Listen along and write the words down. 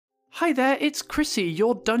Hi there, it's Chrissy,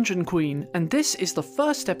 your Dungeon Queen, and this is the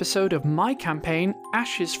first episode of my campaign,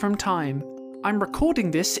 Ashes from Time. I'm recording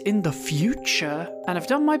this in the future, and I've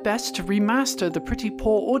done my best to remaster the pretty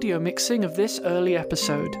poor audio mixing of this early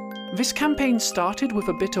episode. This campaign started with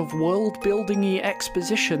a bit of world-building-y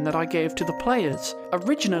exposition that I gave to the players.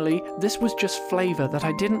 Originally, this was just flavour that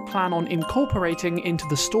I didn't plan on incorporating into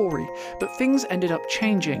the story, but things ended up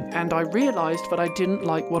changing, and I realised that I didn't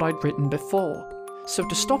like what I'd written before. So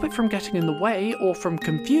to stop it from getting in the way, or from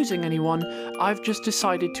confusing anyone, I've just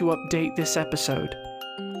decided to update this episode.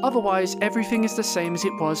 Otherwise, everything is the same as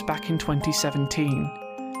it was back in 2017.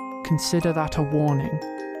 Consider that a warning.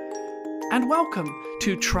 And welcome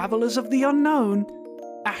to Travelers of the Unknown,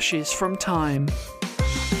 Ashes from Time.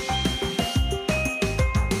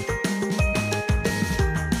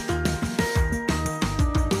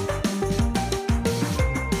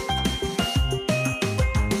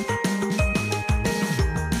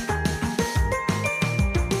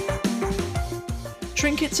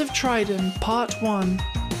 Trinkets of Trident, Part 1.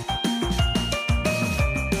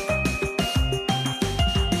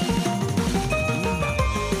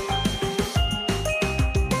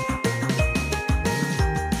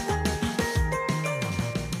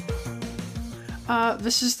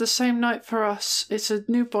 This is the same night for us. It's a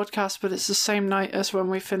new podcast, but it's the same night as when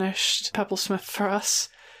we finished Pebblesmith for us.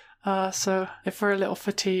 So if we're a little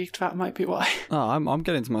fatigued, that might be why. Oh, I'm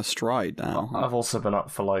getting to my stride now. I've also been up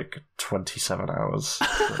for like 27 hours.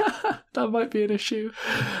 That might be an issue.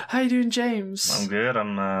 How you doing, James? I'm good.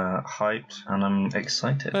 I'm hyped and I'm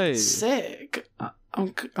excited. Hey. Sick.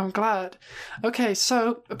 I'm glad. Okay,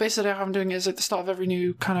 so basically how I'm doing is at the start of every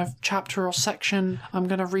new kind of chapter or section, I'm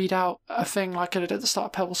going to read out a thing like I did at the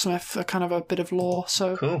start of Pebblesmith, a kind of a bit of lore.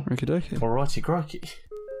 So Cool. Okie-dokie. Alrighty, crikey.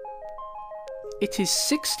 It is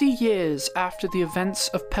 60 years after the events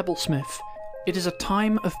of Pebblesmith. It is a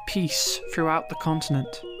time of peace throughout the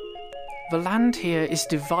continent. The land here is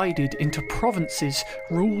divided into provinces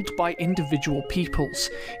ruled by individual peoples,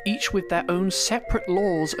 each with their own separate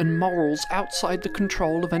laws and morals outside the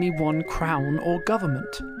control of any one crown or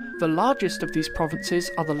government. The largest of these provinces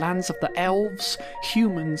are the lands of the elves,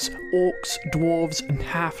 humans, orcs, dwarves, and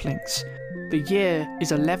halflings. The year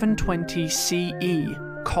is 1120 CE,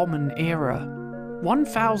 Common Era.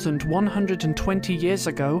 1,120 years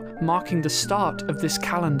ago, marking the start of this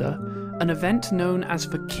calendar, an event known as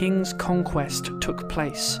the King's Conquest took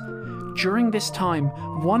place. During this time,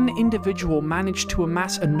 one individual managed to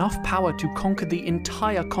amass enough power to conquer the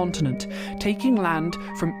entire continent, taking land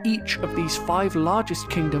from each of these 5 largest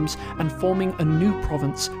kingdoms and forming a new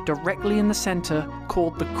province directly in the centre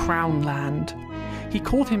called the Crown Land. He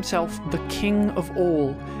called himself the King of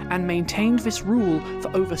All, and maintained this rule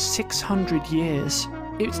for over 600 years.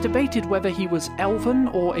 It's debated whether he was elven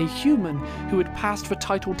or a human who had passed the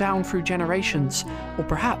title down through generations, or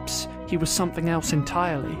perhaps he was something else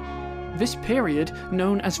entirely. This period,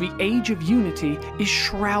 known as the Age of Unity, is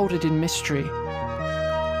shrouded in mystery.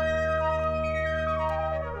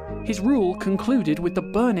 His rule concluded with the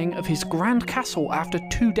burning of his grand castle after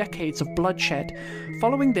 2 decades of bloodshed.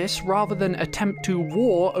 Following this, rather than attempt to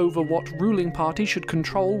war over what ruling party should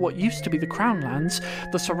control what used to be the Crown Lands,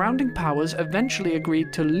 the surrounding powers eventually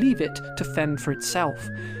agreed to leave it to fend for itself.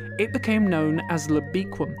 It became known as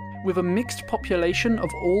Labiquum. With a mixed population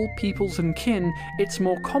of all peoples and kin, it's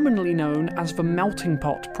more commonly known as the Melting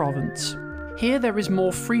Pot Province. Here there is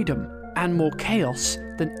more freedom and more chaos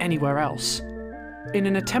than anywhere else. In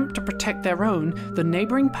an attempt to protect their own, the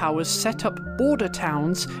neighbouring powers set up border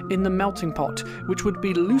towns in the Melting Pot, which would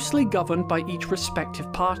be loosely governed by each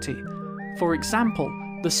respective party. For example,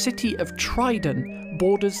 the city of Trident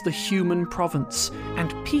borders the human province,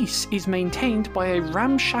 and peace is maintained by a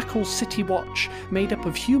ramshackle city watch made up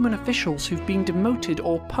of human officials who've been demoted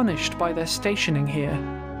or punished by their stationing here.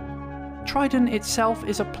 Trident itself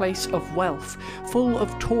is a place of wealth, full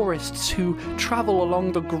of tourists who travel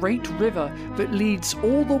along the great river that leads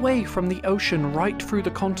all the way from the ocean right through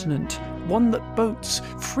the continent, one that boats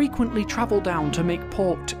frequently travel down to make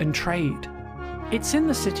port and trade. It's in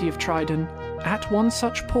the city of Trident, at one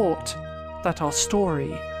such port, that our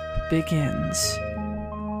story begins.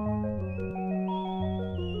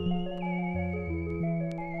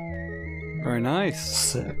 Very nice.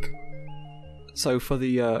 Sick. So for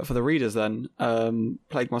the readers then,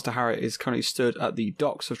 Plague Master Harriet is currently stood at the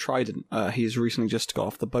docks of Trident. He has recently just got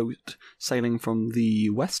off the boat sailing from the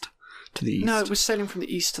west to the east. No, it was sailing from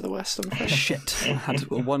the east to the west, I'm afraid. Shit. I had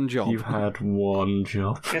one job. You had one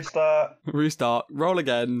job. Good start. Restart. Roll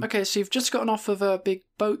again. Okay, so you've just gotten off of a big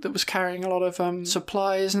boat that was carrying a lot of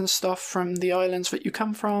supplies and stuff from the islands that you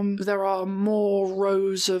come from. There are more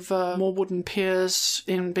rows of more wooden piers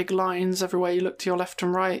in big lines everywhere you look to your left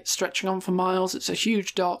and right, stretching on for miles. It's a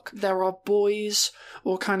huge dock. There are buoys,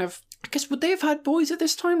 or kind of... I guess, would they have had buoys at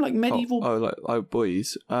this time? Like medieval...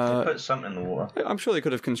 Buoys. They put something in the water. I'm sure they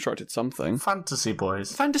could have constructed something. Fantasy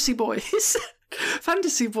boys. Fantasy boys.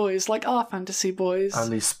 Fantasy boys, like our fantasy boys.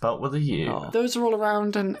 Only spelt with a U. Oh. Those are all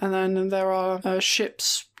around, and then there are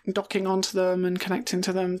ships docking onto them and connecting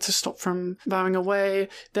to them to stop from bowing away.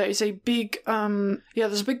 There is a big,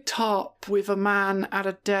 there's a big tarp with a man at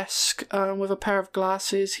a desk with a pair of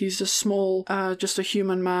glasses. He's a small, just a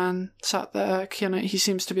human man sat there. He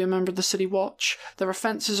seems to be a member of the City Watch. There are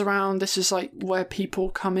fences around. This is like where people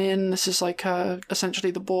come in. This is like essentially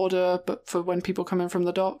the border, but for when people come in from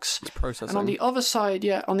the docks. It's processing. And on the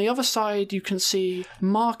other side, you can see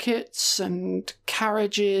markets and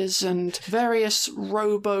carriages and various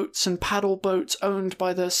rowboats and paddle boats owned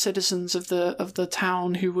by the citizens of the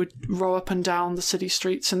town who would row up and down the city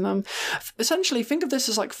streets in them. Essentially, think of this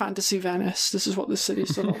as like fantasy Venice. This is what this city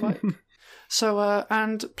is sort of like. So,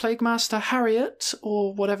 and Plague Master Harriet,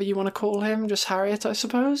 or whatever you want to call him, just Harriet, I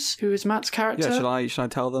suppose, who is Matt's character. Yeah, should I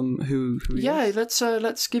tell them who he is?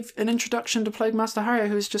 Let's give an introduction to Plague Master Harriet,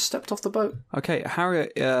 who's just stepped off the boat. Okay,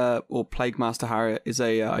 Harriet, or Plague Master Harriet, is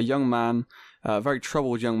a young man, a very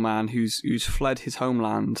troubled young man who's fled his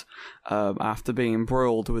homeland after being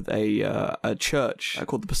embroiled with a church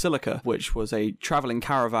called the Basilica, which was a travelling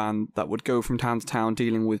caravan that would go from town to town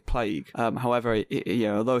dealing with plague. However,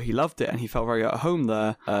 although he loved it and he felt very at home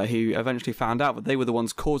there, he eventually found out that they were the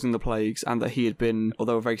ones causing the plagues, and that he had been,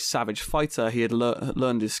 although a very savage fighter, he had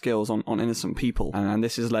learned his skills on innocent people, and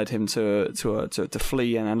this has led him to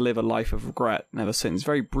flee and live a life of regret ever since.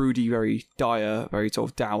 Very broody, very dire, very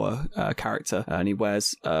sort of dour character. And he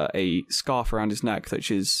wears a scarf around his neck,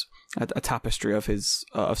 which is a tapestry of his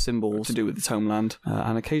of symbols to do with his homeland,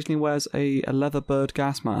 and occasionally wears a leather bird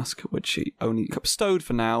gas mask, which he only bestowed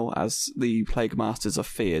for now, as the Plague Masters are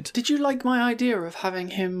feared. Did you like my idea of having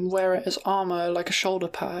him wear it as armour, like a shoulder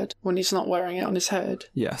pad, when he's not wearing it on his head?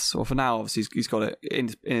 Yes. Well, for now, obviously, he's got it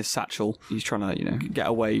in his satchel. He's trying to, get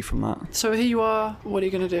away from that. So here you are. What are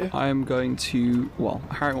you going to do? I am going to... Well,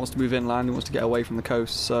 Harriet wants to move inland. He wants to get away from the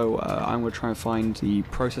coast, so I'm going to try and find the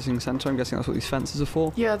processing centre. I'm guessing that's what these fences are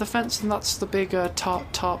for. Yeah, the fence, and that's the big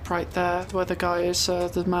tarp right there, where the guy is,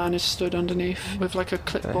 the man is stood underneath with like a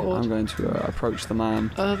clipboard. Okay, I'm going to approach the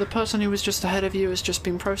man. The person who was just ahead of you has just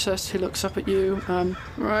been processed. He looks up at you.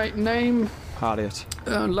 Right, name? Harriet.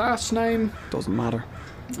 Last name? Doesn't matter.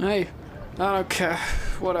 Hey, I don't care.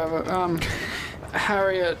 Whatever.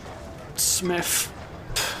 Harriet Smith.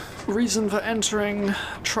 Reason for entering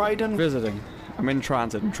Trident? Visiting. I'm in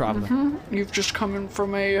transit. I'm travelling. Mm-hmm. You've just come in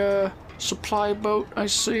from a supply boat, I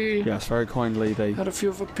see. Yes, very kindly they had a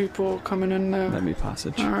few other people coming in there. let me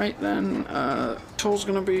passage. Alright then, toll's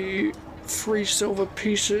gonna be 3 silver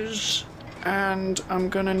pieces, and I'm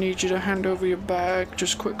gonna need you to hand over your bag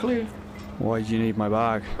just quickly. Why do you need my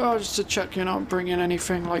bag? Oh, just to check you're not bringing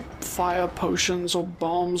anything like fire potions or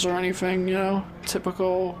bombs or anything,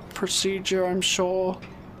 Typical procedure, I'm sure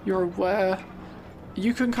you're aware.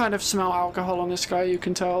 You can kind of smell alcohol on this guy. You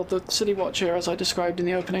can tell the City Watch here, as I described in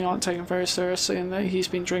the opening, aren't taken very seriously, and that he's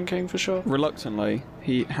been drinking for sure. Reluctantly,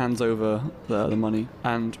 he hands over the money,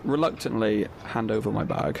 and reluctantly hand over my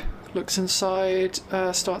bag. Looks inside,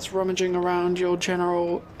 starts rummaging around your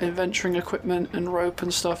general adventuring equipment and rope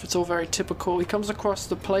and stuff. It's all very typical. He comes across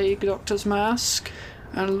the Plague Doctor's mask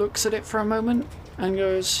and looks at it for a moment and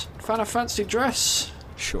goes, "Found a fancy dress."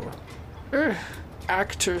 Sure.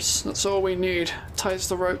 Actors, that's all we need. Ties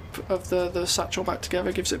the rope of the satchel back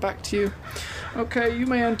together, gives it back to you. Okay, you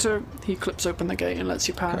may enter. He clips open the gate and lets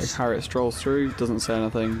you pass. Okay, Harriet strolls through, doesn't say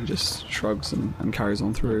anything, just shrugs and carries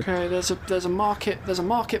on through. Okay, there's a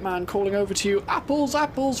market man calling over to you. Apples,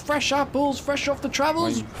 fresh off the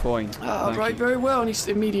travels. Fine. Right, very well. And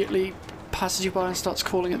he immediately passes you by and starts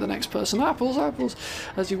calling at the next person. Apples,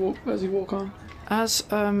 as you walk on. As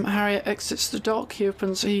Harriet exits the dock, he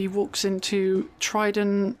walks into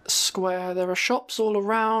Trident Square. There are shops all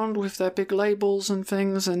around with their big labels and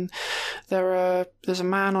things, and there's a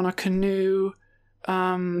man on a canoe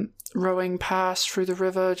rowing past through the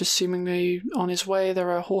river, just seemingly on his way.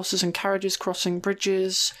 There are horses and carriages crossing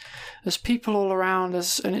bridges. There's people all around,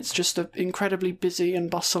 and it's just an incredibly busy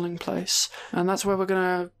and bustling place. And that's where we're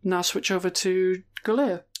going to now switch over to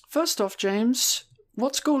Galir. First off, James,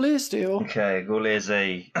 What's Gaule's deal? Okay, Gule is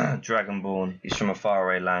a dragonborn. He's from a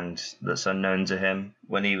faraway land that's unknown to him.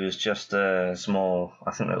 When he was just a small,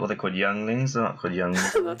 I think what they're called younglings. They're not called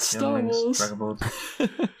younglings. That's Star Wars.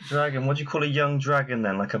 Dragonborns. Dragon. What do you call a young dragon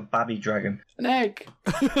then? Like a baby dragon. An egg.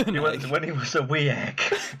 When he was a wee egg.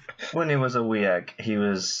 When he was a wee egg, he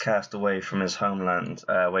was cast away from his homeland,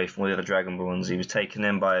 away from all the other dragonborns. He was taken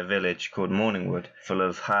in by a village called Morningwood, full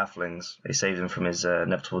of halflings. They saved him from his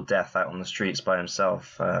inevitable death out on the streets by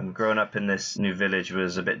himself. Growing up in this new village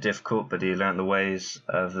was a bit difficult, but he learnt the ways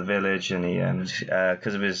of the village, and he,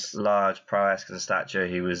 because of his large prowess and stature,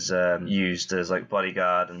 he was used as like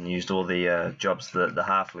bodyguard and used all the jobs that the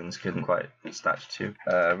halflings couldn't quite stature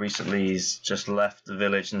to. Recently, he's just left the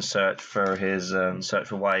village in search for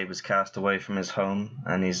why he was cast away from his home,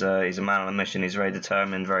 and he's a man on a mission. He's very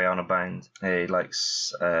determined, very honor bound. He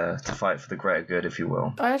likes to fight for the greater good, if you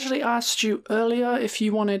will. I actually asked you earlier if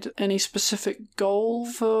you wanted any specific goal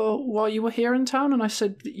for while you were here in town, and I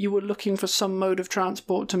said that you were looking for some mode of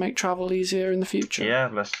transport to make travel easier in the future. Yeah,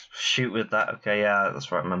 let's shoot with that. Okay, yeah,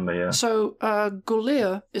 that's what I remember, yeah. So,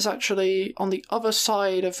 Gauleir is actually on the other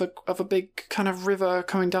side of a big kind of river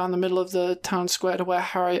coming down the middle of the town square to where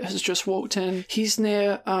Harriet has just walked in. He's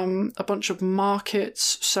near a bunch of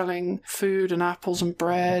markets selling food and apples and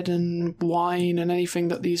bread and wine and anything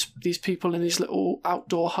that these people in these little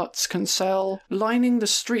outdoor huts can sell. Lining the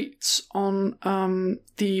streets on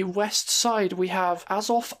the west side, we have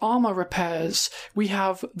Azoth Armor Repairs, we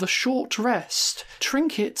have The Short Rest,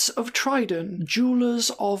 Trinkets of Trident,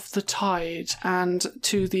 Jewelers of the Tide, and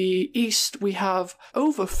to the east we have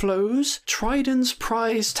Overflows, Trident's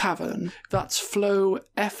Prize Tavern, that's Flow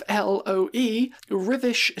FLOE,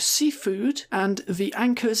 Rivish Seafood, and The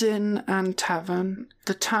Anchors Inn and Tavern.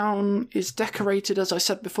 The town is decorated, as I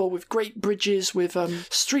said before, with great bridges, with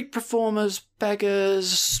street performers,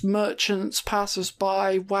 beggars, merchants,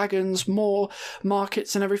 passers-by, wagons, more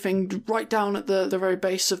markets and everything, right down at the very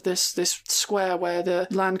base of this square where the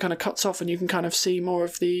land kind of cuts off and you can kind of see more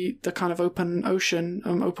of the kind of open ocean,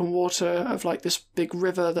 open water of like this big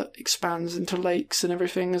river that expands into lakes and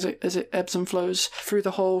everything as it ebbs and flows through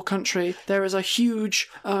the whole country. There is a huge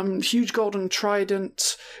golden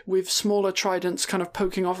trident with smaller tridents kind of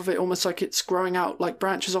poking off of it, almost like it's growing out like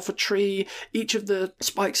branches off a tree. Each of the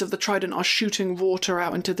spikes of the trident are shooting water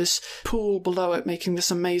out into this pool below it, making this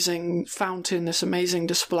amazing fountain, this amazing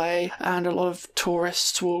display, and a lot of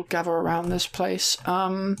tourists will gather around this place.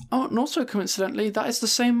 And also coincidentally, that is the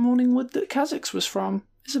same Morningwood that Kha'Zix was from,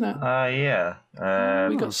 isn't it? Yeah.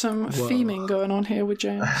 We got some theming going on here with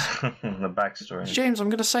James. The backstory. James, I'm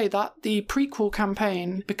going to say that the prequel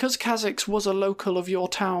campaign, because Kha'Zix was a local of your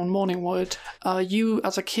town, Morningwood, you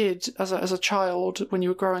as a kid, as a child, when you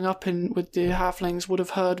were growing up with the halflings, would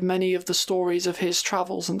have heard many of the stories of his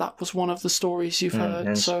travels, and that was one of the stories you've heard.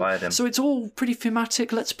 Inspired him. So it's all pretty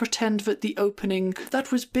thematic. Let's pretend that the opening, that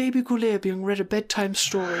was baby Gauleir being read a bedtime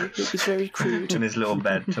story. It was very crude. In his little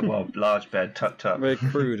bed, large bed, tucked up. Very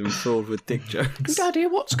crude and filled with dick jokes. Daddy,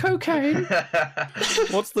 what's cocaine?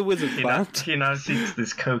 What's the wizard plan? He now seeks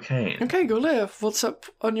this cocaine. Okay, Gauleir, what's up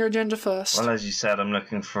on your agenda first? Well, as you said, I'm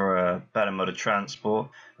looking for a better mode of transport.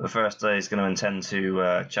 The first day is going to intend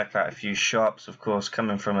to check out a few shops. Of course,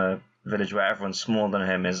 coming from a village where everyone's smaller than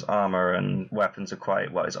him, his armor and weapons are quite,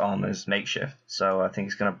 his armor is makeshift. So I think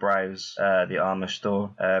he's going to browse the armor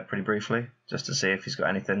store pretty briefly, just to see if he's got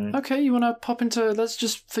anything. Okay, you want to pop into, let's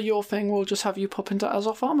just, for your thing, we'll just have you pop into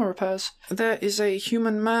Azoth Armor Repairs. There is a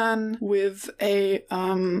human man with a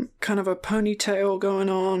kind of a ponytail going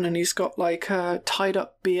on, and he's got like a tied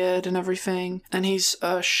up beard and everything, and he's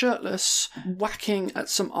shirtless, whacking at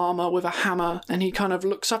some armor with a hammer, and he kind of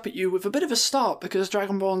looks up at you with a bit of a start, because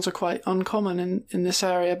Dragonborns are quite uncommon in this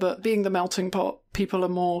area, but being the melting pot, people are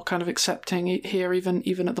more kind of accepting here,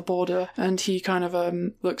 even at the border. And he kind of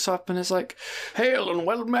looks up and is like, "Hail and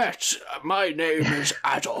well met. My name is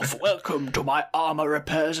Adolf. Welcome to my armor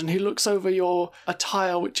repairs." And he looks over your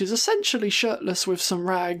attire, which is essentially shirtless with some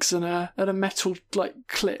rags and a metal like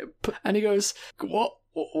clip, and he goes,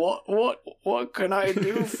 What can I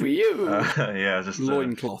do for you?" Yeah, just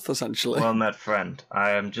loincloth, essentially. Well met, friend.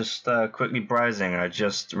 I am just quickly browsing. I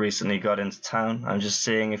just recently got into town. I'm just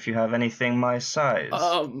seeing if you have anything my size.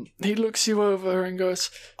 He looks you over and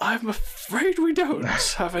goes, "I'm afraid we don't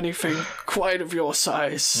have anything quite of your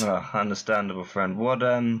size." Understandable, friend.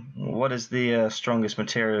 What is the strongest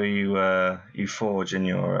material you forge in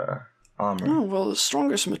your armor. Oh, well, the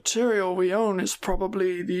strongest material we own is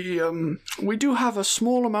probably the, we do have a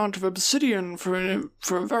small amount of obsidian for a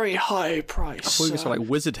very high price. I thought you were saying, like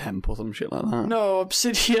wizard hemp or some shit like that. No,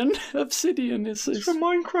 obsidian. Obsidian is From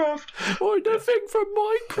Minecraft. Oh, nothing from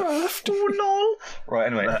Minecraft. Oh, lol. Right,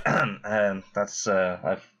 anyway, that's,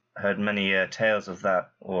 I've heard many tales of that,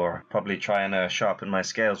 or probably try and sharpen my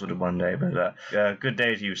scales with it one day, but good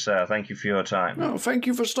day to you, sir. Thank you for your time. Oh, thank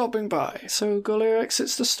you for stopping by. So Golir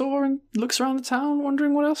exits the store and looks around the town,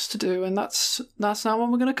 wondering what else to do, and that's now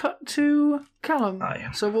when we're going to cut to Callum. Aye.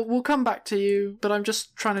 So we'll come back to you, but I'm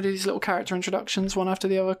just trying to do these little character introductions one after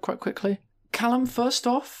the other quite quickly. Callum, first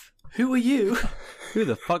off, who are you? Who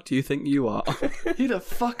the fuck do you think you are? Who the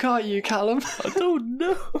fuck are you, Callum? I don't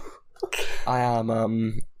know. I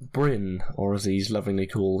am Bryn, or as he's lovingly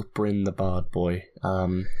called, Bryn the Bard Boy.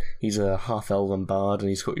 He's a half-elven bard, and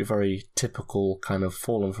he's got your very typical kind of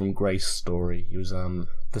fallen from grace story. He was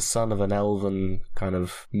the son of an elven kind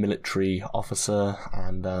of military officer,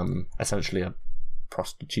 and essentially a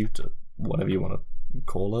prostitute, or whatever you want to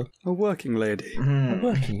call her. A working lady. A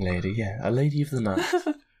working lady, yeah. A lady of the night.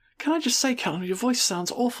 Can I just say, Callum, your voice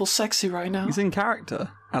sounds awful sexy right now. He's in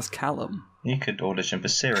character as Callum. You could audition for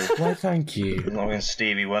Siri. Why, thank you. Not going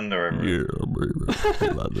Stevie Wonder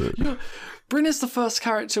over it. Yeah, Bryn is the first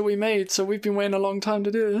character we made, so we've been waiting a long time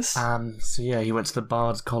to do this. So yeah, he went to the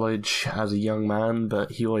Bard's College as a young man,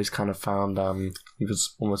 but he always kind of found he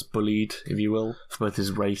was almost bullied, if you will, for both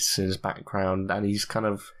his race and his background, and his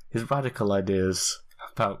radical ideas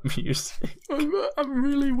about music. I'm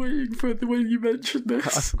really waiting for the way you mentioned I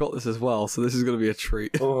this. forgot this as well, so this is going to be a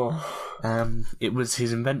treat. It was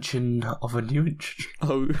his invention of a new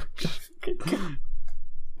instrument.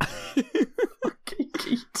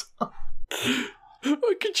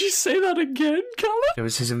 Could you say that again, Callum? It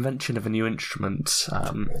was his invention of a new instrument,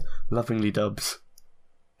 lovingly dubbed.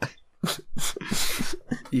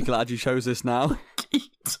 You glad you chose this now?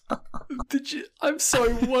 Did you? I'm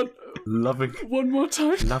sorry. One more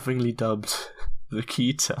time. Lovingly dubbed the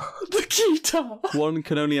guitar. The guitar. One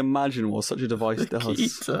can only imagine what such a device does.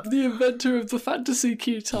 Guitar. The inventor of the fantasy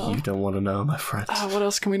guitar. You don't want to know, my friend. What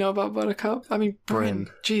else can we know about Buttercup? I mean, Bryn.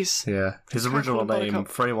 Jeez. Yeah, his Can't original call him name,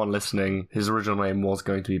 Buttercup. for anyone listening, his original name was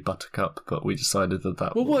going to be Buttercup, but we decided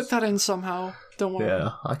that We'll was... work that in somehow. Don't worry.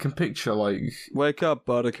 Yeah, I can picture, like... Wake up,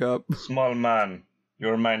 Buttercup. Small man, you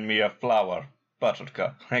remind me of flower.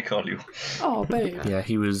 Buttercup, I call you. Oh, babe. Yeah,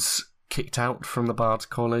 he was kicked out from the Bard's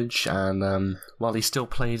College, and while he still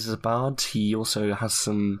plays as a bard, he also has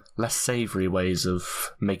some less savoury ways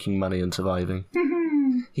of making money and surviving.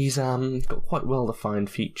 He's got quite well-defined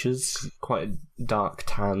features, quite a dark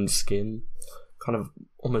tan skin, kind of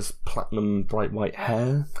almost platinum bright white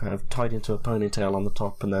hair, kind of tied into a ponytail on the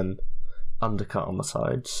top and then undercut on the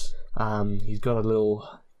sides. He's got a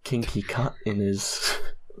little kinky cut in his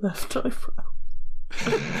left eyebrow.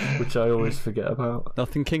 Which I always forget about.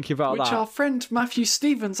 Nothing kinky about Which that. our friend Matthew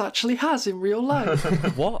Stevens actually has in real life.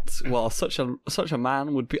 What? Well, such a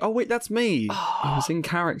man would be... Oh, wait, that's me. I was in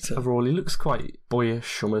character. Overall, he looks quite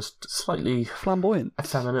boyish, almost slightly Flamboyant.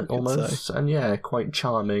 effeminate almost, and yeah, quite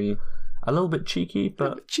charming. A little bit cheeky,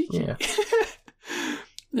 but Cheeky. yeah.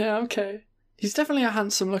 Yeah, okay. He's definitely a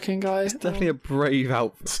handsome-looking guy. Definitely a brave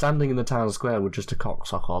outfit. Standing in the town square with just a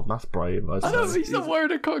cocksock on, that's brave. I know, he's not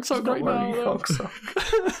wearing a cocksock right now. though.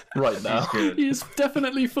 Right now. He is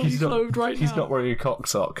definitely fully clothed right now. He's not wearing a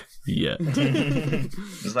cocksock yet.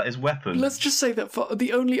 Is that his weapon? Let's just say that for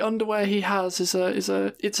the only underwear he has is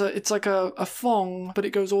it's like a thong, but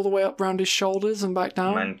it goes all the way up round his shoulders and back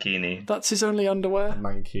down. Mankini. That's his only underwear.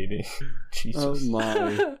 Mankini. Jesus. Oh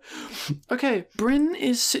my. Okay, Bryn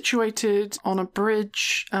is situated on a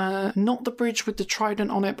bridge, not the bridge with the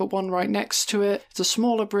trident on it, but one right next to it. It's a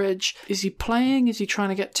smaller bridge. Is he playing? Is he trying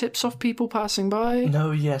to get tips off people passing by?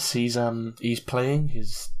 No, yes, he's playing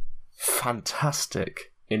his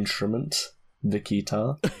fantastic instrument, the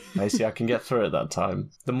guitar. I see I can get through it that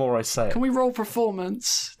time. The more I say it. Can we roll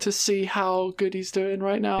performance to see how good he's doing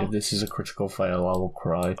right now? If this is a critical fail, I will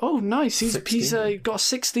cry. Oh, nice. He's 16. got a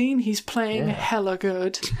 16. He's playing Yeah. hella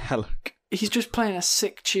good. Hello. He's just playing a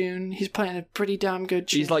sick tune. He's playing a pretty damn good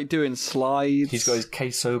tune. He's like doing slides. He's got his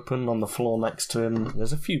case open on the floor next to him.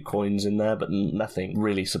 There's a few coins in there, but nothing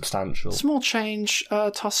really substantial. small change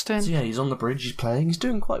tossed in. So yeah, he's on the bridge, he's playing, he's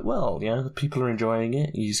doing quite well, yeah, the people are enjoying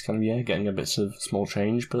it, he's kind of, getting a bit of small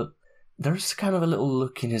change, but there's kind of a little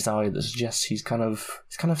look in his eye that suggests he's kind of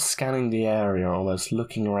scanning the area, almost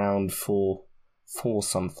looking around for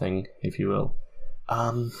something, if you will.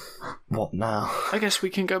 What now? I guess we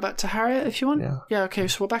can go back to Harriet if you want. Yeah. Okay,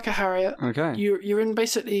 so we're back at Harriet. Okay. You're in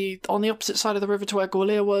basically on the opposite side of the river to where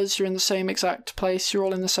Gorlier was. You're in the same exact place. You're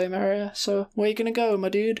all in the same area. So where are you going to go, my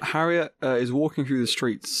dude? Harriet is walking through the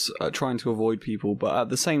streets, trying to avoid people, but at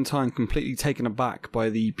the same time completely taken aback by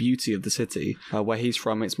the beauty of the city. Where he's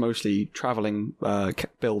from, it's mostly travelling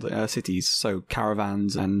cities, so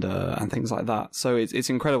caravans and things like that. So it's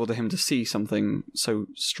incredible to him to see something so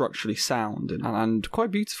structurally sound and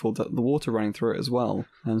quite beautiful, that the water running through it as well.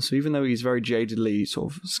 And so even though he's very jadedly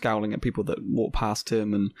sort of scowling at people that walk past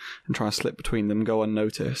him and try to slip between them, go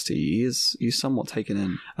unnoticed, he's somewhat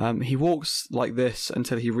taken in. He walks like this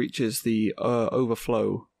until he reaches the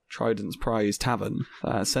overflow Trident's Prize Tavern.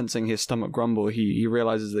 Sensing his stomach grumble, he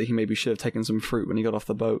realizes that he maybe should have taken some fruit when he got off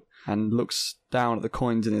the boat, and looks down at the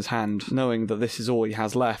coins in his hand, knowing that this is all he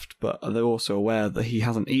has left, but they're also aware that he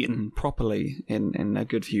hasn't eaten properly in a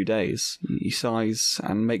good few days. He sighs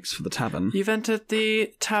and makes for the tavern. You've entered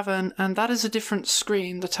the tavern, and that is a different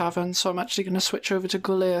screen, the tavern, so I'm actually going to switch over to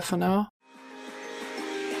Gorlier for now.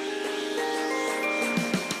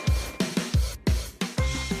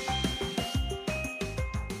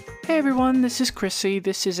 Hey everyone, this is Chrissy.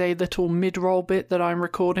 This is a little mid-roll bit that I'm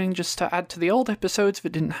recording just to add to the old episodes if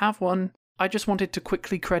it didn't have one. I just wanted to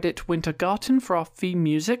quickly credit Wintergarten for our theme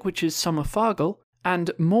music, which is Summer Fargle,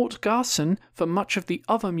 and Mort Garson for much of the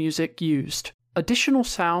other music used. Additional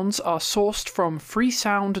sounds are sourced from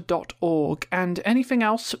freesound.org, and anything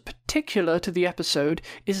else particular to the episode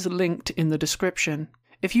is linked in the description.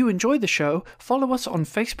 If you enjoy the show, follow us on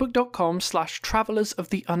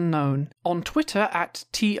facebook.com/travelersoftheunknown, on Twitter at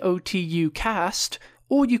TOTUcast,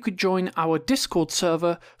 or you could join our Discord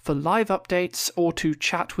server for live updates or to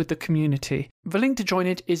chat with the community. The link to join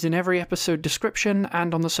it is in every episode description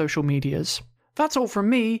and on the social medias. That's all from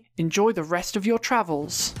me. Enjoy the rest of your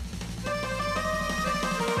travels.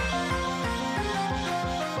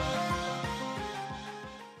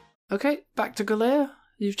 Okay, back to Gorlier.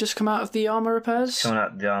 You've just come out of the armor repairs? Coming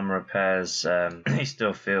out of the armor repairs, he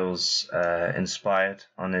still feels inspired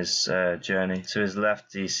on his journey. To his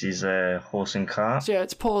left, he sees a horse and cart. So yeah,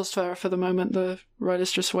 it's paused for the moment. The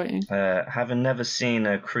rider's just waiting. Having never seen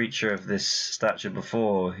a creature of this stature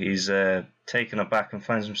before, he's taken aback and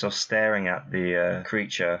finds himself staring at the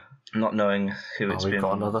creature, not knowing who it's been. We've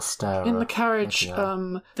got another starer. In the carriage,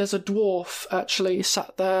 there's a dwarf actually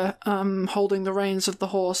sat there, holding the reins of the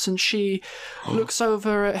horse, and she looks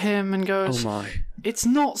over at him and goes, Oh my. "It's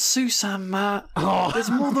not Susan, Matt.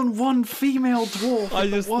 There's more than one female dwarf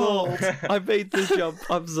in the world." I made the jump.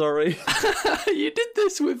 I'm sorry. You did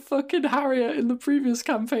this with fucking Harriet in the previous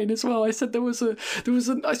campaign as well. I said I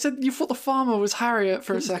said you thought the farmer was Harriet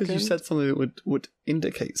for a second. Because you said something that would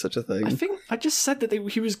indicate such a thing. I think I just said that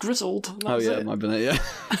he was grizzled. And that was yeah, it. it might have been it, yeah.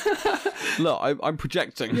 Look, I'm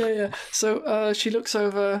projecting. Yeah. So she looks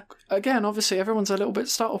over again. Obviously, everyone's a little bit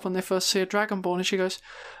startled when they first see a dragonborn, and she goes,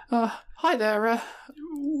 "Hi there.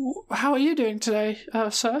 How are you doing today,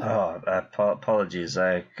 sir?" Apologies.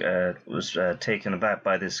 I was taken aback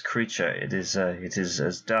by this creature. It is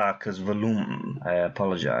as dark as Volum. I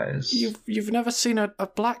apologize. You've never seen a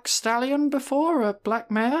black stallion before, a black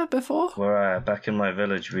mare before? We're back in my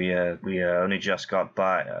village. We only just got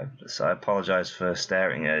by, so I apologize for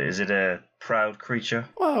staring. Is it a proud creature?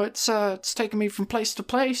 Well, it's taken me from place to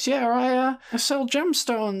place. Yeah, I sell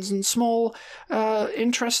gemstones and small,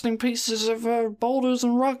 interesting pieces of boulders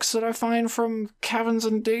and rocks that I find from caverns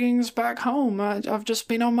and diggings back home. I've just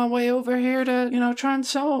been on my way over here to, try and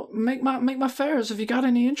make my fares. Have you got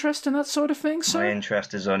any interest in that sort of thing, sir? My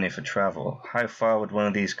interest is only for travel. How far would one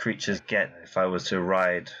of these creatures get if I was to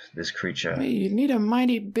ride this creature? You need a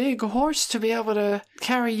mighty big horse to be able to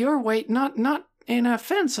carry your weight, not in a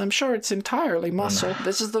fence. I'm sure it's entirely muscle.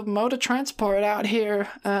 This is the mode of transport out here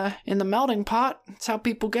in the melting pot. It's how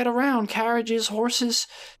people get around. Carriages, horses.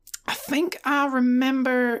 I think I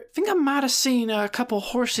might have seen a couple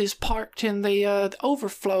horses parked in the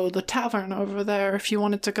overflow, the tavern over there, if you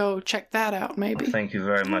wanted to go check that out, maybe. Well, thank you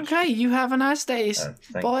very much. Okay, you have a nice day,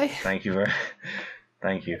 boy. Thank you very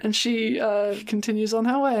Thank you. And she continues on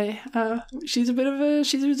her way. She's a bit of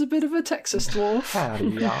a Texas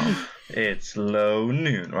dwarf. It's low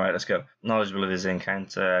noon. Right, let's go. Knowledgeable of his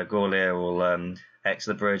encounter, Gorlier will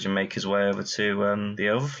exit the bridge and make his way over to the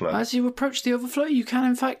overflow. As you approach the overflow, you can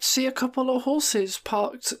in fact see a couple of horses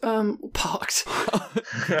parked in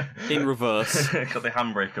reverse. Got the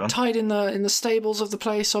handbrake on. Tied in the stables of the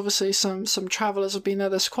place. Obviously, some travellers have been there.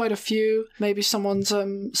 There's quite a few. Maybe someone's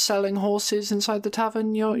selling horses inside the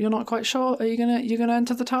tavern. You're not quite sure. Are you gonna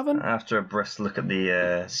enter the tavern? After a brisk look at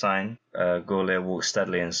the sign, Gorlier walks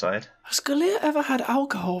steadily inside. Has Gorlier ever had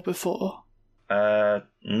alcohol before?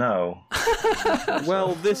 No.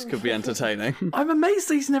 Well, this could be entertaining. I'm amazed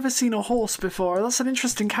that he's never seen a horse before. That's an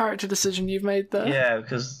interesting character decision you've made there. Yeah,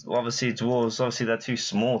 because obviously dwarves, they're too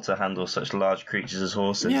small to handle such large creatures as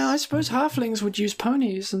horses. Yeah, I suppose halflings would use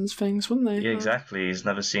ponies and things, wouldn't they? Yeah, exactly. He's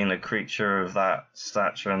never seen a creature of that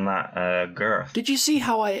stature and that girth. Did you see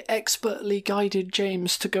how I expertly guided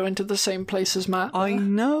James to go into the same place as Matt? I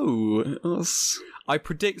know. I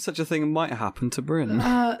predict such a thing might happen to Bryn.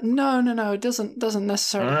 No. It doesn't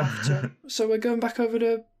necessarily have to. So we're going back over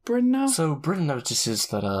to Bryn now? So Bryn notices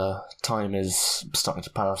that time is starting to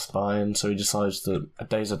pass by, and so he decides that a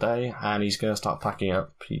day's a day, and he's going to start packing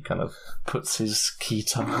up. He kind of puts his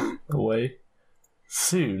guitar away.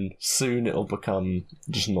 Soon it'll become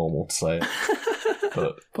just normal to say it.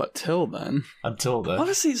 But till then... Until then...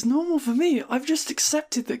 Honestly, it's normal for me. I've just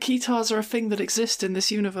accepted that guitars are a thing that exist in this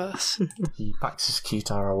universe. He packs his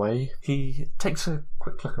guitar away. He takes a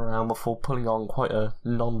quick look around before pulling on quite a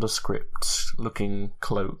nondescript-looking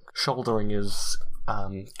cloak, shouldering his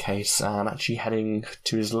case, and actually heading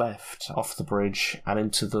to his left, off the bridge, and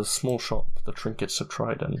into the small shop, the Trinkets of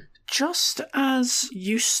Trident. Just as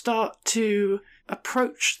you start to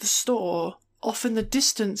approach the store, off in the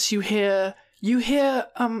distance you hear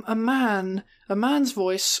a man's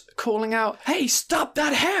voice calling out, "Hey, stop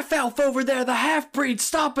that half-elf over there, the half-breed,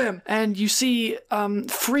 stop him!" And you see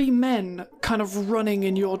 3 men kind of running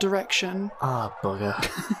in your direction. Ah, bugger.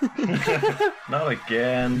 Not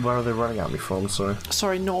again. Where are they running at me from, sorry?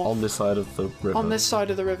 Sorry, north. On this side of the river. On this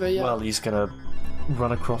side of the river, yeah. Well, he's gonna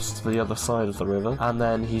run across to the other side of the river, and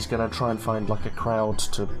then he's gonna try and find like a crowd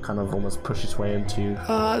to kind of almost push his way into.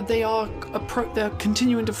 They're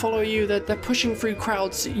continuing to follow you. They're pushing through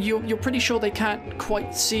crowds. You're pretty sure they can't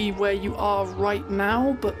quite see where you are right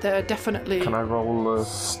now, but they're definitely. Can I roll a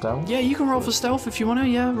stealth? Yeah, you can roll for stealth if you want to.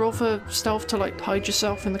 Yeah, roll for stealth to like hide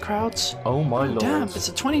yourself in the crowds. Oh my lord! Damn, it's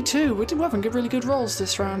a 22. We're having really good rolls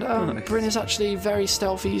this round. Nice. Bryn is actually very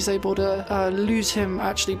stealthy. He's able to lose him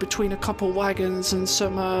actually between a couple wagons and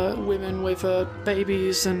some women with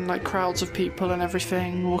babies and like crowds of people and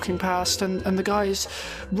everything walking past, and the guys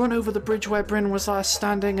run over the bridge where Bryn was last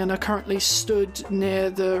standing and are currently stood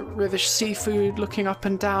near the Rivish seafood looking up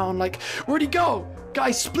and down like, "Where'd he go?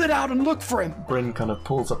 Guys, split out and look for him!" Bryn kind of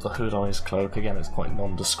pulls up the hood on his cloak. Again, it's quite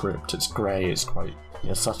nondescript. It's grey. It's quite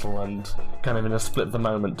subtle, and kind of in a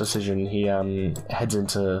split-the-moment decision, he heads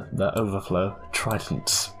into the Overflow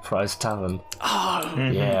Trident Prize Tavern. Oh,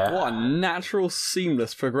 Yeah. What a natural,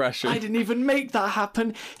 seamless progression. I didn't even make that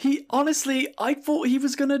happen. I thought he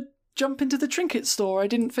was gonna jump into the trinket store. I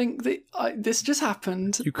didn't think that this just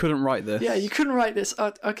happened. You couldn't write this. Yeah, you couldn't write this.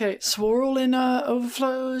 Okay, so we're all in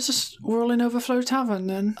Overflow Tavern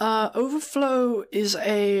then. Overflow is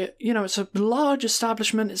it's a large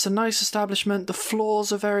establishment. It's a nice establishment. The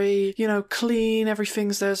floors are very, clean.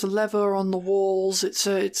 There's leather on the walls.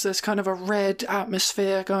 There's kind of a red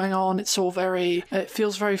atmosphere going on. It's all it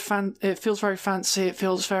feels very fancy. It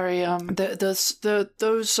feels very,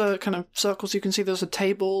 those kind of circles you can see, those are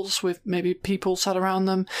tables with maybe people sat around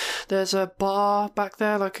them. There's a bar back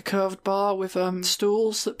there, like a curved bar with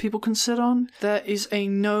stools that people can sit on. There is a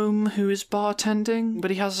gnome who is bartending,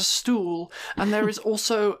 but he has a stool. And there is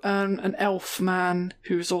also an elf man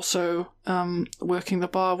who's also working the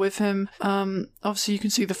bar with him. Obviously, you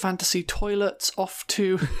can see the fantasy toilets off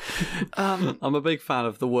to. I'm a big fan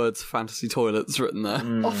of the words "fantasy toilets" written there.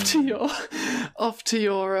 Off to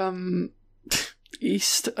your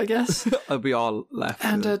east, I guess. It'll be our left.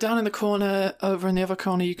 And down in the corner, over in the other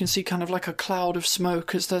corner, you can see kind of like a cloud of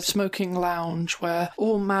smoke as the smoking lounge where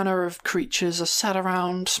all manner of creatures are sat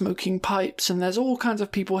around smoking pipes, and there's all kinds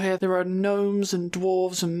of people here. There are gnomes and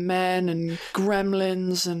dwarves and men and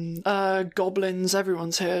gremlins and goblins.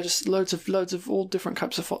 Everyone's here. Just loads of all different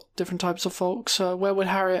types of folks. Where would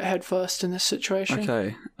Harriet head first in this situation?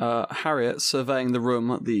 Okay. Harriet, surveying the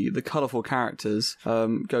room, the colourful characters,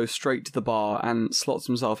 goes straight to the bar and slots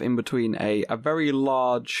himself in between a very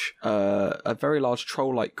large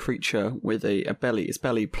troll-like creature with its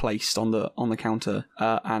belly placed on the counter,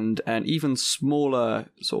 and an even smaller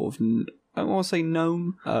sort of, I want to say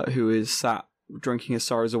gnome, who is sat drinking his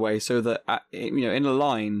sorrows away, so that in a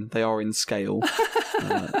line they are in scale.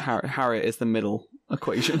 Harriet is the middle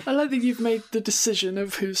equation. I like that you've made the decision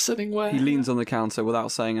of who's sitting where. He leans on the counter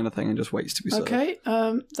without saying anything and just waits to be served. Okay,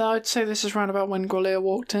 I'd say this is round about when Gorlia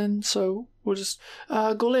walked in, so we'll just...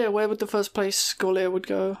 Gorlia, where would the first place Gorlia would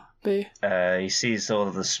go? be? He sees all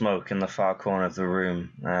of the smoke in the far corner of the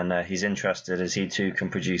room, and he's interested as he too can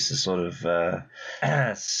produce a sort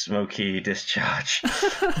of smoky discharge.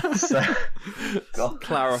 So,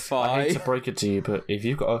 Clarify. I hate to break it to you, but if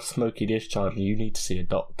you've got a smoky discharge, you need to see a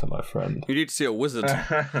doctor, my friend. You need to see a wizard.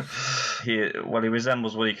 he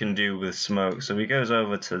resembles what he can do with smoke. So he goes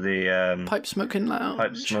over to the Pipe smoking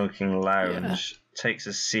lounge. Takes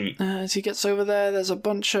a seat. As he gets over there, there's a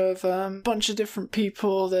bunch of different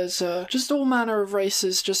people. There's just all manner of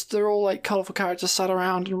races. Just they're all like colourful characters sat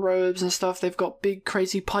around in robes and stuff. They've got big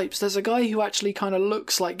crazy pipes. There's a guy who actually kind of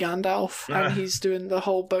looks like Gandalf, and he's doing the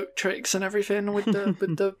whole boat tricks and everything with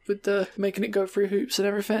the making it go through hoops and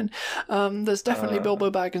everything. There's definitely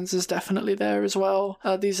Bilbo Baggins is definitely there as well.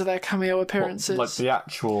 These are their cameo appearances. Like the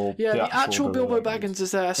actual Bilbo Baggins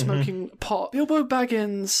is there smoking pot. Bilbo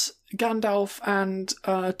Baggins, Gandalf and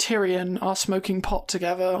Tyrion are smoking pot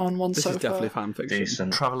together on one This sofa. is definitely fanfiction.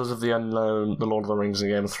 Decent. Travelers of the Unknown, The Lord of the Rings, and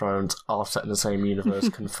Game of Thrones are set in the same universe,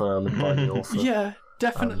 confirmed by the author. Yeah,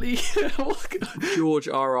 definitely. George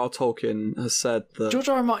R.R. Tolkien has said that... George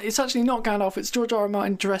R. R. Martin, it's actually not Gandalf, it's George R. R.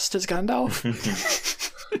 Martin dressed as Gandalf.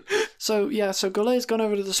 So Gauleir's gone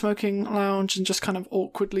over to the smoking lounge and just kind of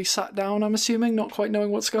awkwardly sat down, I'm assuming, not quite knowing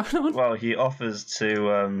what's going on. Well, he offers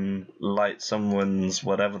to light someone's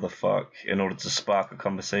whatever the fuck in order to spark a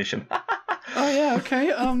conversation. Oh yeah,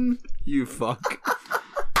 okay. You fuck.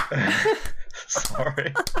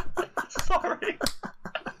 Sorry.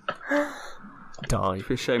 Die.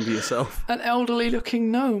 Be ashamed of yourself. An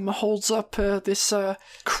elderly-looking gnome holds up this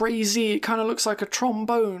crazy... It kind of looks like a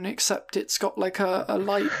trombone, except it's got like a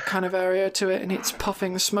light kind of area to it, and it's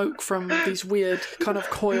puffing smoke from these weird kind of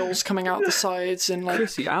coils coming out the sides and like...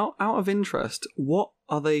 Chrissy, out of interest, what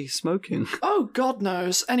are they smoking? Oh, God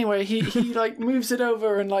knows. Anyway, he like moves it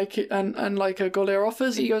over and like it and like a Gauleir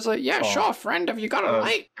offers. He goes like, "Yeah, sure, friend. Have you got a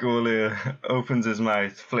light?" Gauleir opens his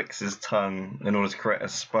mouth, flicks his tongue in order to create a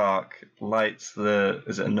spark, lights the...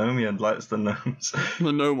 Is it a gnome? Yeah, lights the gnome's...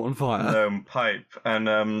 The gnome on fire. gnome pipe.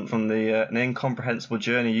 And from the An Incomprehensible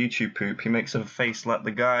Journey YouTube poop, he makes a face like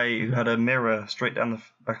the guy who had a mirror straight down the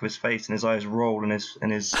back of his face and his eyes roll in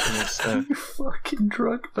his Fucking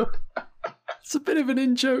drug. It's a bit of an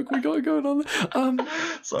in-joke we got going on there.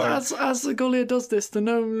 Sorry. As the Gauleir does this, the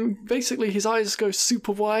gnome, basically his eyes go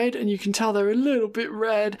super wide and you can tell they're a little bit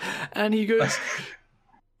red, and he goes,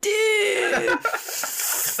 "Dude,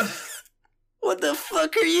 what the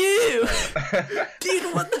fuck are you?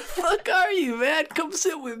 Dude, what the fuck are you, man? Come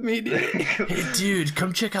sit with me, dude." Hey, dude,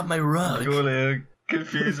 come check out my rug. Gauleir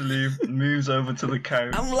confusedly moves over to the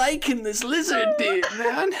couch. I'm liking this lizard, dude,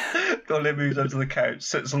 man. Gauleir moves over to the couch,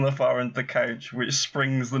 sits on the far end of the couch, which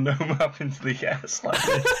springs the gnome up into the air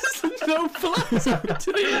slightly. The gnome flies up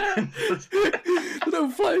into the air. The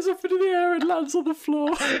gnome flies up into the air and lands on the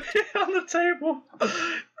floor. On the table.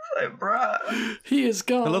 It's like, bruh. He is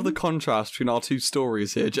gone. I love the contrast between our two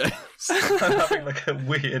stories here, James. I'm having like a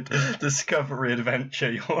weird discovery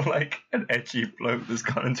adventure. You're like an edgy bloke that's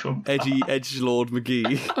gone into a bar. Edgy edgelord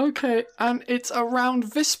McGee. Okay, and it's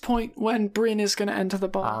around this point when Bryn is going to enter the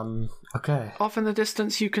bar. Okay. Off in the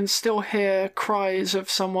distance, you can still hear cries of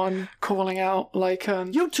someone calling out, like,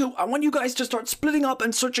 "You two, I want you guys to start splitting up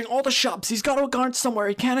and searching all the shops. He's got to have gone somewhere.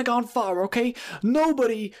 He can't have gone far, okay?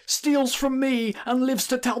 Nobody steals from me and lives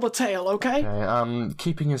to tell the tale, okay?" Okay,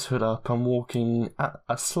 keeping his hood up and walking at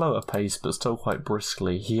a slower pace, but still quite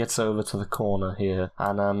briskly, he heads over to the corner here,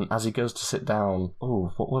 and as he goes to sit down,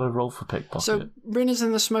 what would I roll for pickpocket? So, Bryn is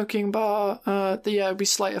in the smoking bar. It'd be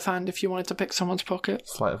sleight of hand if you wanted to pick someone's pocket.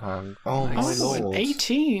 Sleight of hand. Oh my lord.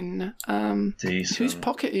 18. Decent. Whose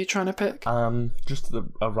pocket are you trying to pick? Just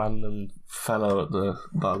a random fellow at the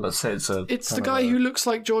bar. Let's say it's the guy who looks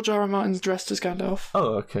like George R. R. Martin's dressed as Gandalf.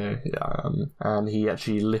 Oh, okay. Yeah. And he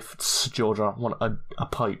actually lifts a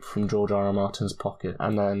pipe from George R. R. Martin's pocket,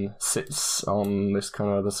 and then sits on this kind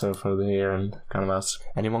of other sofa over here, and kind of asks,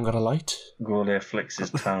 "Anyone got a light?" Gauleir flicks his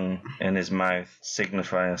tongue in his mouth,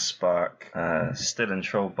 signifying a spark. Still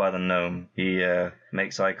enthralled by the gnome, he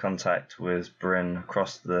makes eye contact with Bryn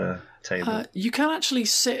across the table. You can actually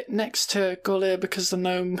sit next to Gauleir because the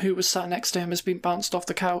gnome who was sat next to him has been bounced off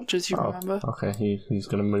the couch, as you remember. Okay, he's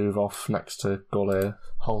going to move off next to Gauleir,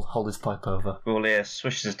 hold his pipe over. Gauleir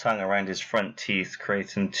swishes his tongue around his front teeth,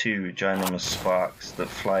 creating two ginormous sparks that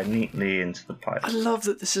fly neatly into the pipe. I love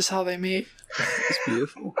that this is how they meet. It's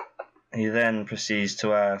beautiful. He then proceeds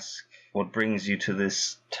to ask, "What brings you to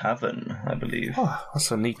this tavern, I believe?" Oh, that's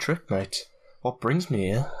a neat trick, mate. What brings me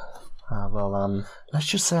here? Let's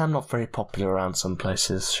just say I'm not very popular around some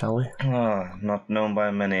places, shall we? Oh, not known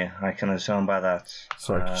by many. I can assume by that.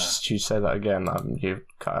 Sorry, just you say that again. You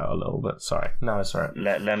cut out a little bit. Sorry. No, it's alright.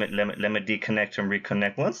 Let me deconnect and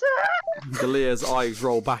reconnect. What's that? Galea's eyes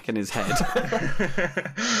roll back in his head.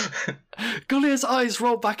 Galea's eyes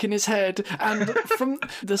roll back in his head, and from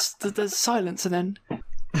there's silence, and then.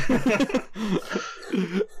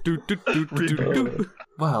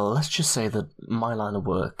 Well, let's just say that my line of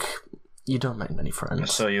work, you don't make many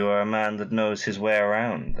friends. So you are a man that knows his way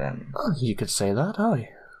around, then? Oh, you could say that, aye.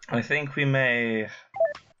 I think we may...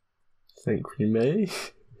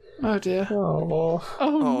 Oh dear. Oh.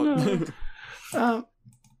 Oh no.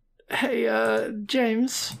 Hey,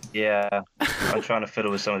 James. Yeah, I'm trying to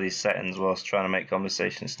fiddle with some of these settings whilst trying to make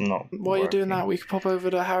conversation. It's not While you're doing that, we could pop over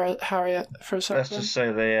to Harriet for a second. Let's just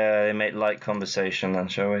say they make light conversation then,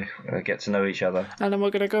 shall we? Get to know each other. And then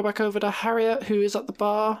we're going to go back over to Harriet, who is at the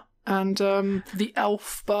bar. And the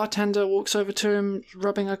elf bartender walks over to him,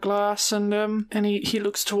 rubbing a glass, and he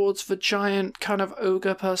looks towards the giant kind of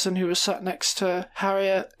ogre person who was sat next to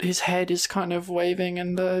Harriet. His head is kind of waving,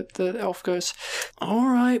 and the elf goes, "All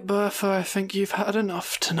right, Bertha, I think you've had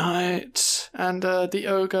enough tonight." And the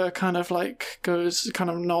ogre kind of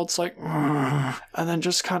nods like, "Ugh," and then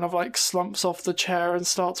just kind of like slumps off the chair and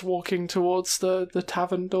starts walking towards the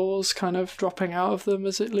tavern doors, kind of dropping out of them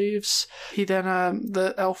as it leaves. He then,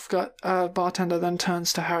 the elf bartender then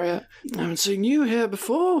turns to Harriet. "I haven't seen you here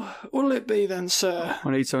before. What'll it be then, sir?"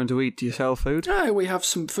 I need something to eat. Do you sell food? "Aye, we have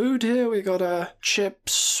some food here. We got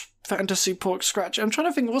chips, fantasy pork scratch." I'm trying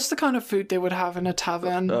to think, what's the kind of food they would have in a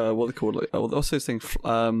tavern? What they call it? What's those things?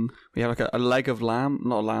 We have like a leg of lamb,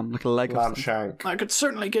 not a lamb, like a leg Lamb of shank. I could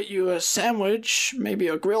certainly get you a sandwich, maybe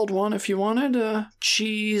a grilled one if you wanted,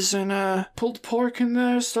 cheese and pulled pork in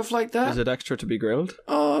there, stuff like that. Is it extra to be grilled?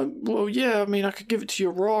 Well, yeah, I mean, I could give it to you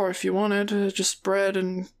raw if you wanted, just bread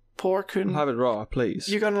and pork and... Have it raw, please.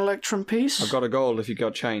 You got an electrum piece? I've got a gold if you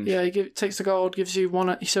got change. Yeah, he takes the gold, gives you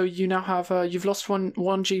one, so you now have, you've lost one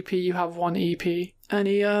GP, you have one EP. And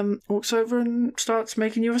he walks over and starts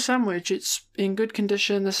making you a sandwich. It's in good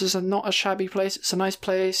condition. This is not a shabby place. It's a nice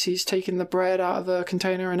place. He's taken the bread out of a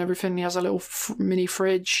container and everything. He has a little mini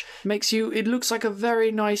fridge. It looks like a very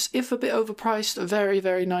nice, if a bit overpriced, a very,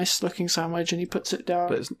 very nice looking sandwich. And he puts it down.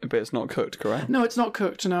 But it's not cooked, correct? No, it's not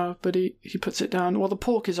cooked, no. But he puts it down. Well, the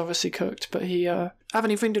pork is obviously cooked, but he... "Have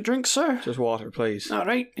anything to drink, sir?" Just water, please. All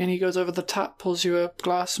right. And he goes over the tap, pulls you a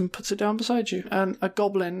glass and puts it down beside you. And a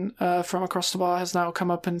goblin from across the bar has now come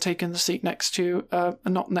up and taken the seat next to you.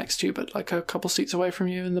 Not next to you, but like a couple seats away from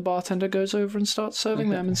you. And the bartender goes over and starts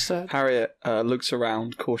serving them instead. Harriet looks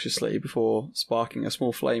around cautiously before sparking a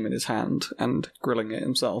small flame in his hand and grilling it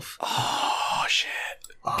himself. Oh, shit.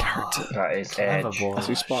 Character. That is Clever edge. boy. As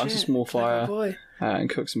he sparks a Shit, small clever fire boy. And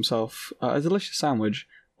cooks himself a delicious sandwich,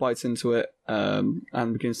 bites into it,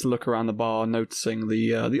 and begins to look around the bar, noticing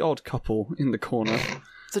the odd couple in the corner.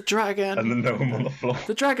 The dragon. And the gnome on the floor.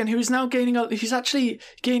 The dragon, who is now he's actually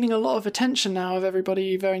gaining a lot of attention now of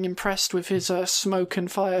everybody very impressed with his smoke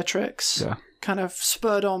and fire tricks. Yeah. Kind of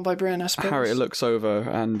spurred on by Bryn, I suppose. Harriet looks over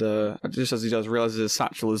and, just as he does, realises his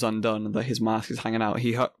satchel is undone and that his mask is hanging out.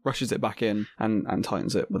 He rushes it back in and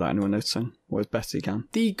tightens it without anyone noticing, or as best he can.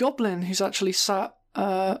 The goblin, who's actually sat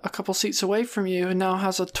a couple seats away from you and now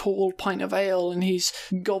has a tall pint of ale and he's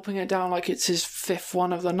gulping it down like it's his fifth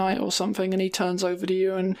one of the night or something, and he turns over to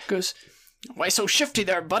you and goes, "Why so shifty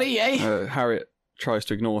there, buddy, eh?" Harriet tries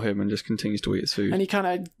to ignore him and just continues to eat his food. And he kind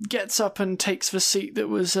of gets up and takes the seat that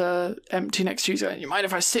was empty next to you. He's like, "You mind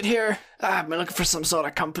if I sit here? I've been looking for some sort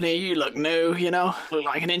of company. You look new, you know? Look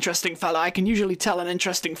like an interesting fella. I can usually tell an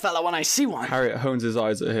interesting fella when I see one." Harriet hones his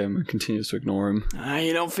eyes at him and continues to ignore him.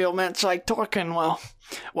 You don't feel much like talking. Well,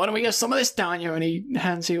 why don't we get some of this down you? And he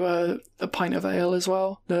hands you a pint of ale as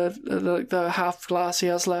well. The half glass he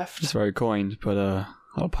has left. It's very coined, but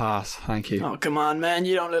I'll pass, thank you. Oh, come on, man.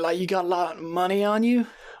 You don't look like you got a lot of money on you.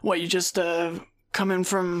 What, you just coming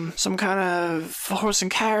from some kind of horse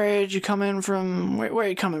and carriage? You coming from... Where are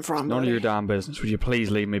you coming from, None of buddy? your damn business. Would you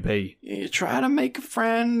please leave me be? You try to make a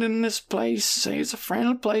friend in this place. Say it's a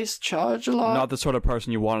friendly place. Charge a lot. Not the sort of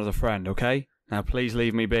person you want as a friend, okay? Now please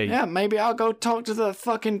leave me be. Yeah, maybe I'll go talk to the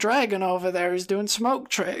fucking dragon over there who's doing smoke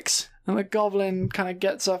tricks. And the goblin kind of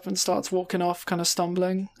gets up and starts walking off, kind of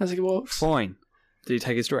stumbling as he walks. Fine. Did he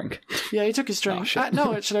take his drink? Yeah, he took his drink. Oh, shit.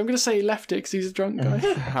 No, actually, I'm going to say he left it because he's a drunk guy.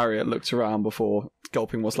 Harriet looks around before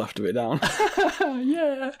gulping what's left of it down.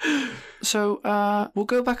 Yeah. So we'll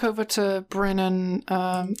go back over to Bryn and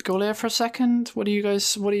Goliath for a second. What do you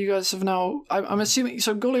guys have now? I'm assuming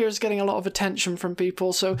so. Goliath is getting a lot of attention from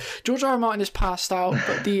people. So George R. R. Martin is passed out,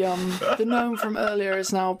 but the gnome from earlier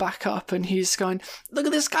is now back up, and he's going, "Look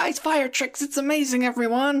at this guy's fire tricks! It's amazing,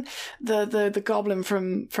 everyone!" The goblin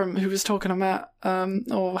from who was talking to Matt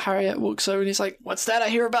or Harriet walks over, and he's like, "What's that? I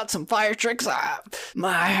hear about some fire tricks. I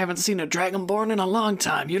haven't seen a dragonborn in a long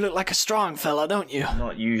time. You look like a strong fella, don't you?"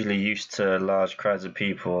 Not usually used to large crowds of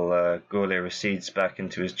people, Goliath recedes back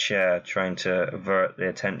into his chair, trying to avert the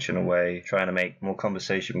attention away, trying to make more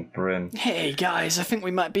conversation with Bryn. "Hey guys, I think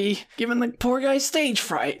we might be giving the poor guy stage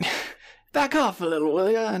fright. Back off a little, will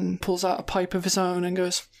ya?" And pulls out a pipe of his own and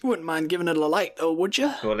goes, "Wouldn't mind giving it a light, though, would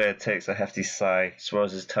ya?" Goliath takes a hefty sigh,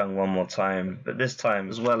 swirls his tongue one more time, but this time,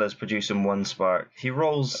 as well as producing one spark, he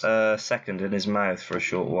rolls a second in his mouth for a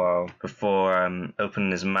short while before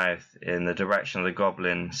opening his mouth in the direction of the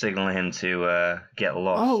goblin, signaling him to get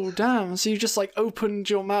lost. Oh, damn. So you just, opened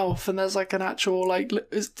your mouth and there's, an actual,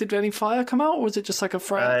 did any fire come out, or was it just, a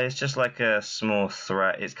threat? It's just like a small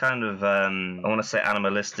threat. It's kind of, I want to say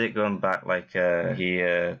animalistic, going back,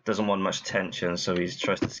 he doesn't want much attention, so he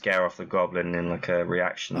tries to scare off the goblin in, a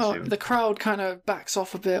reaction to... The crowd kind of backs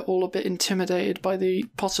off a bit, all a bit intimidated by the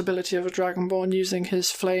possibility of a dragonborn using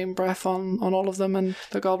his flame breath on all of them, and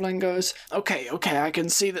the goblin goes, Okay, I can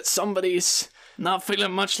see that somebody's not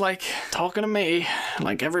feeling much like talking to me,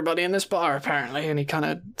 like everybody in this bar, apparently. And he kind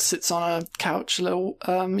of sits on a couch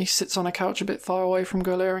he sits on a couch a bit far away from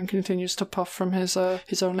Goliath and continues to puff from his own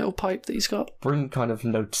little pipe that he's got. Bryn, kind of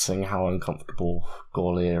noticing how uncomfortable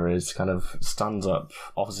Goliath is, kind of stands up,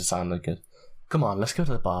 offers his hand and goes, "Come on, let's go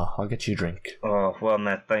to the bar. I'll get you a drink." "Oh, well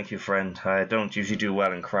met. Thank you, friend. I don't usually do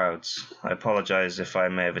well in crowds. I apologize if I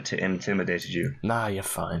may have intimidated you." "Nah, you're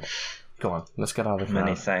fine. Go on, let's get out of the crowd."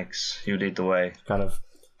 "Many thanks. You lead the way." Kind of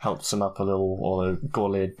helps him up a little, although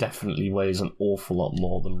Goliath definitely weighs an awful lot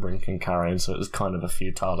more than Bryn can carry, so it was kind of a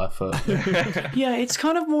futile effort. Yeah, it's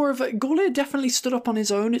kind of more of a... Goliath definitely stood up on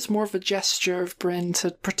his own. It's more of a gesture of Bryn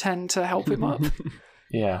to pretend to help him up.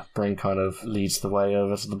 Yeah, Bryn kind of leads the way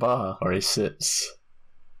over to the bar, where he sits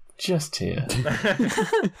just here.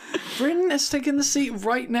 Bryn has taken the seat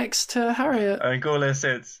right next to Harriet. And Goliath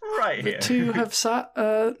sits right The here. two have sat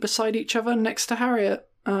beside each other next to Harriet.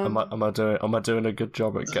 Am I doing a good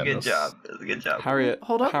job at getting Good job. That's a good job. Harriet.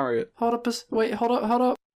 Hold up. Harriet. Hold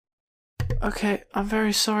up. Okay, I'm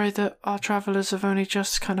very sorry that our travellers have only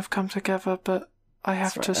just kind of come together, but I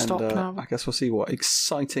have to stop now. I guess we'll see what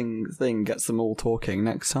exciting thing gets them all talking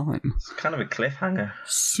next time. It's kind of a cliffhanger.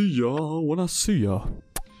 See ya when I see ya.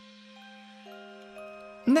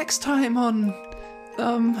 Next time on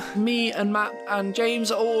me and Matt and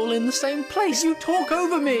James are all in the same place. You talk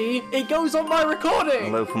over me, it goes on my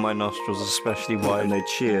recording. I'll open my nostrils especially wide and they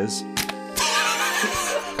cheers.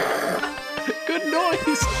 Good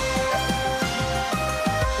noise.